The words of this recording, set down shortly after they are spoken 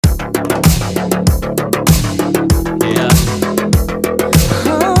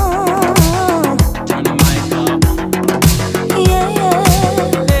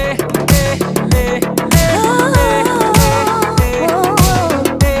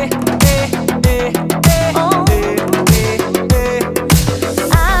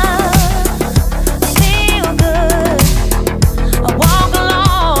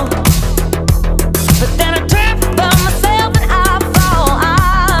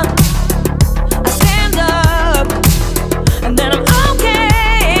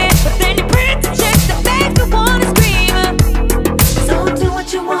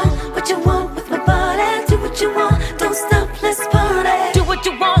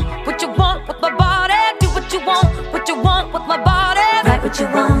what you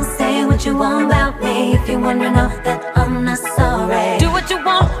want, say what you want about me. If you wanna know that I'm not sorry. Do what you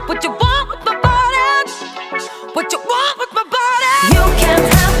want with my body. What you want with my body. You can't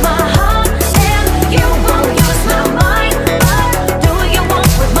have my heart and you won't use my mind. But do what you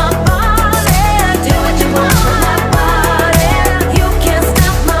want with my body. Do what you want with my body. You can't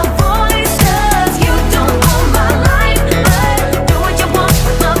stop my voice 'cause you don't own my life. But do what you want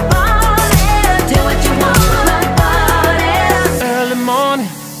with my body. Do what you want with my body. Early morning,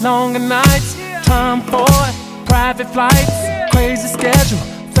 longer nights, time for it, private flights, crazy schedule,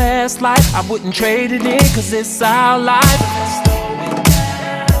 fast life. I wouldn't trade it in 'cause it's our life.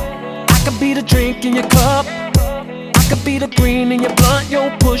 I could be the drink in your cup, I could be the green in your blunt. Yo,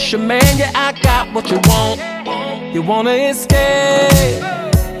 push your man, yeah, I got what you want. You wanna escape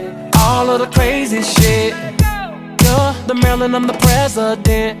all of the crazy shit. You're the Maryland, I'm the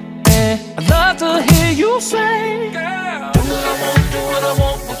president, and I'd love to hear you say, do what I want, do what I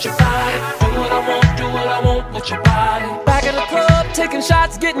want with your body. Do what I want, do what I want with your body. Back at the club, taking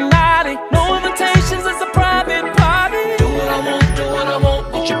shots, getting naughty. No invitations, it's a private party. Do what I want, do what I want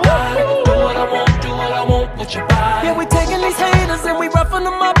with your body. Do what I want, do what I want with your body. Yeah, we taking these haters and we roughing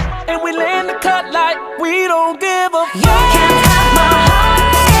them up, and we laying the cut like we don't give a fuck. You can't have my heart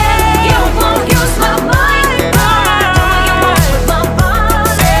and you won't use my mind.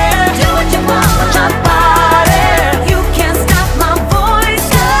 Do what you want with my body. You can't stop my voice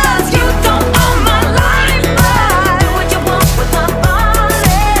 'cause you don't own my life. Do what you want with my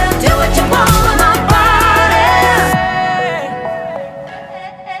body. Do what you want with my body.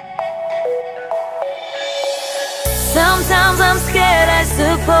 Sometimes I'm scared, I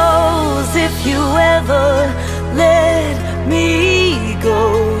suppose, if you ever let me go,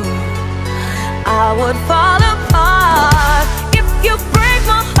 I would fall